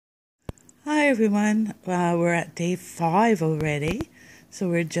Hi everyone. We're at day 5 already, so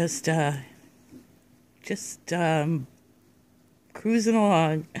we're just cruising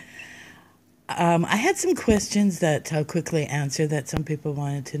along. I had some questions that I'll quickly answer that some people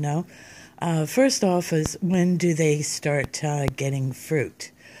wanted to know. First off is when do they start getting fruit?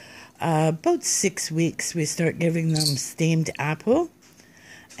 About 6 weeks, we start giving them steamed apple,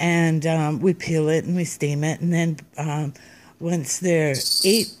 and we peel it and we steam it, and then once they're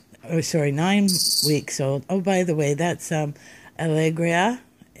 9 weeks old. Oh, by the way, that's Allegria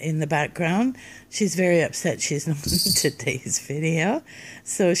in the background. She's very upset she's not in today's video.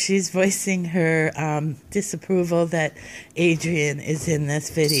 So she's voicing her disapproval that Adrian is in this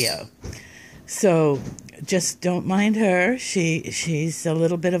video. So just don't mind her. She's a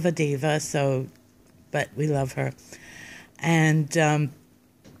little bit of a diva, but we love her. And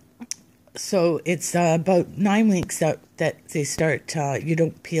so it's about 9 weeks that they start, you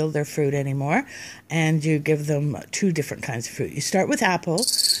don't peel their fruit anymore, and you give them 2 different kinds of fruit. You start with apple.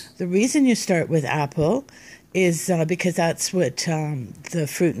 The reason you start with apple is because that's what the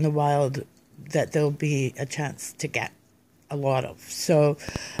fruit in the wild that there'll be a chance to get a lot of. So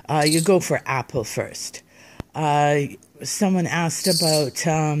you go for apple first. Someone asked about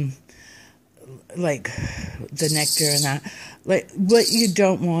like the nectar and that. Like, what you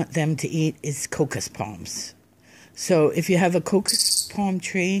don't want them to eat is cocos palms. So if you have a cocos palm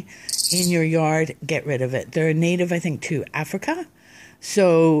tree in your yard, get rid of it. They're native, I think, to Africa.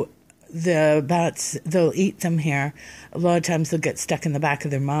 So the bats, they'll eat them here. A lot of times they'll get stuck in the back of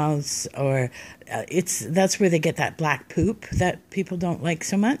their mouths, or that's where they get that black poop that people don't like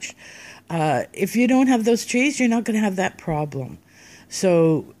so much. If you don't have those trees, you're not going to have that problem.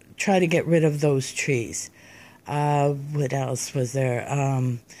 So try to get rid of those trees. What else was there?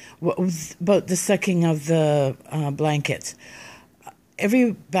 What was about the sucking of the blankets?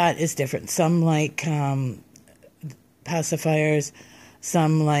 Every bat is different. Some like pacifiers,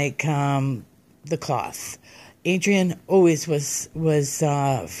 some like the cloth. Adrian always was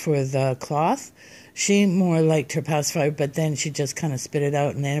for the cloth. She more liked her pacifier, but then she just kind of spit it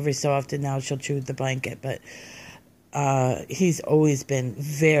out, and then every so often now she'll chew the blanket. But he's always been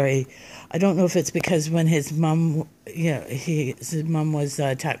very, I don't know if it's because when his mom, his mom was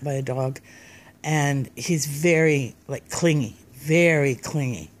attacked by a dog, and he's very very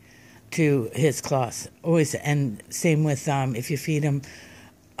clingy to his cloths. Always, and same with if you feed him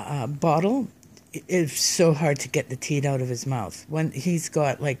bottle, it's so hard to get the teeth out of his mouth. When he's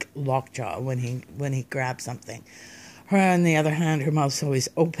got like lockjaw when he grabs something. Her, on the other hand, her mouth's always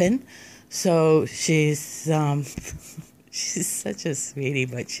open. So she's she's such a sweetie,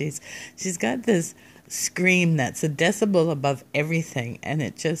 but she's got this scream that's a decibel above everything, and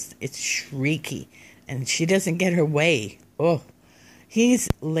it's shrieky, and she doesn't get her way. Oh, he's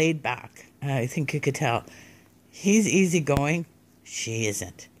laid back. I think you could tell. He's easygoing. She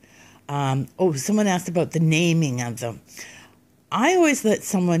isn't. Someone asked about the naming of them. I always let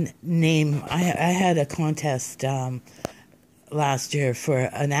someone name. I had a contest last year for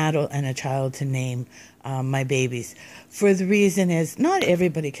an adult and a child to name my babies. For the reason is not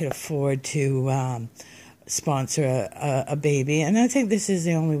everybody could afford to sponsor a baby, and I think this is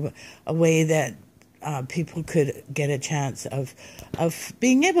the only a way that people could get a chance of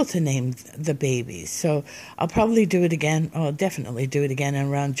being able to name the babies. So I'll probably do it again. I'll definitely do it again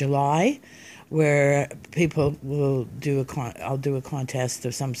around July, where people will I'll do a contest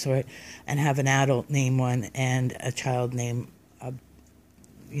of some sort and have an adult name one and a child name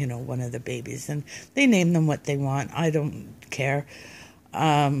one of the babies, and they name them what they want. I don't care.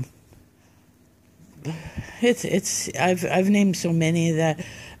 I've named so many that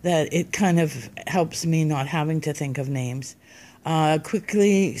it kind of helps me not having to think of names.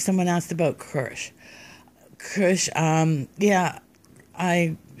 Quickly, someone asked about Kirsch. Kirsch, yeah,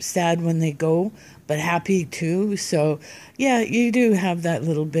 I'm sad when they go, but happy too. So, yeah, you do have that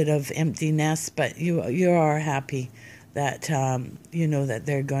little bit of empty nest, but you are happy that that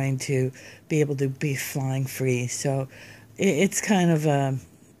they're going to be able to be flying free. So it's kind of a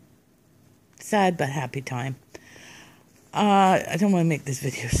sad but happy time. I don't want to make this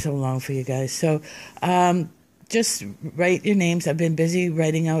video so long for you guys. So just write your names. I've been busy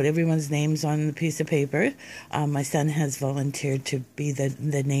writing out everyone's names on a piece of paper. My son has volunteered to be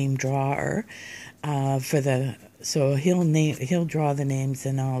the name drawer so he'll draw the names,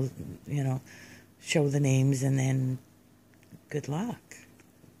 and I'll show the names, and then good luck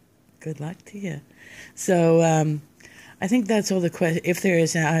to you. So I think that's all the questions. If there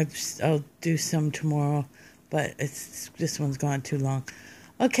is, I'll do some tomorrow, but this one's gone too long.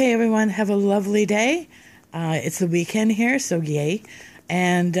 Okay, everyone, have a lovely day. It's the weekend here, so yay.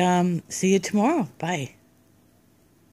 And see you tomorrow. Bye.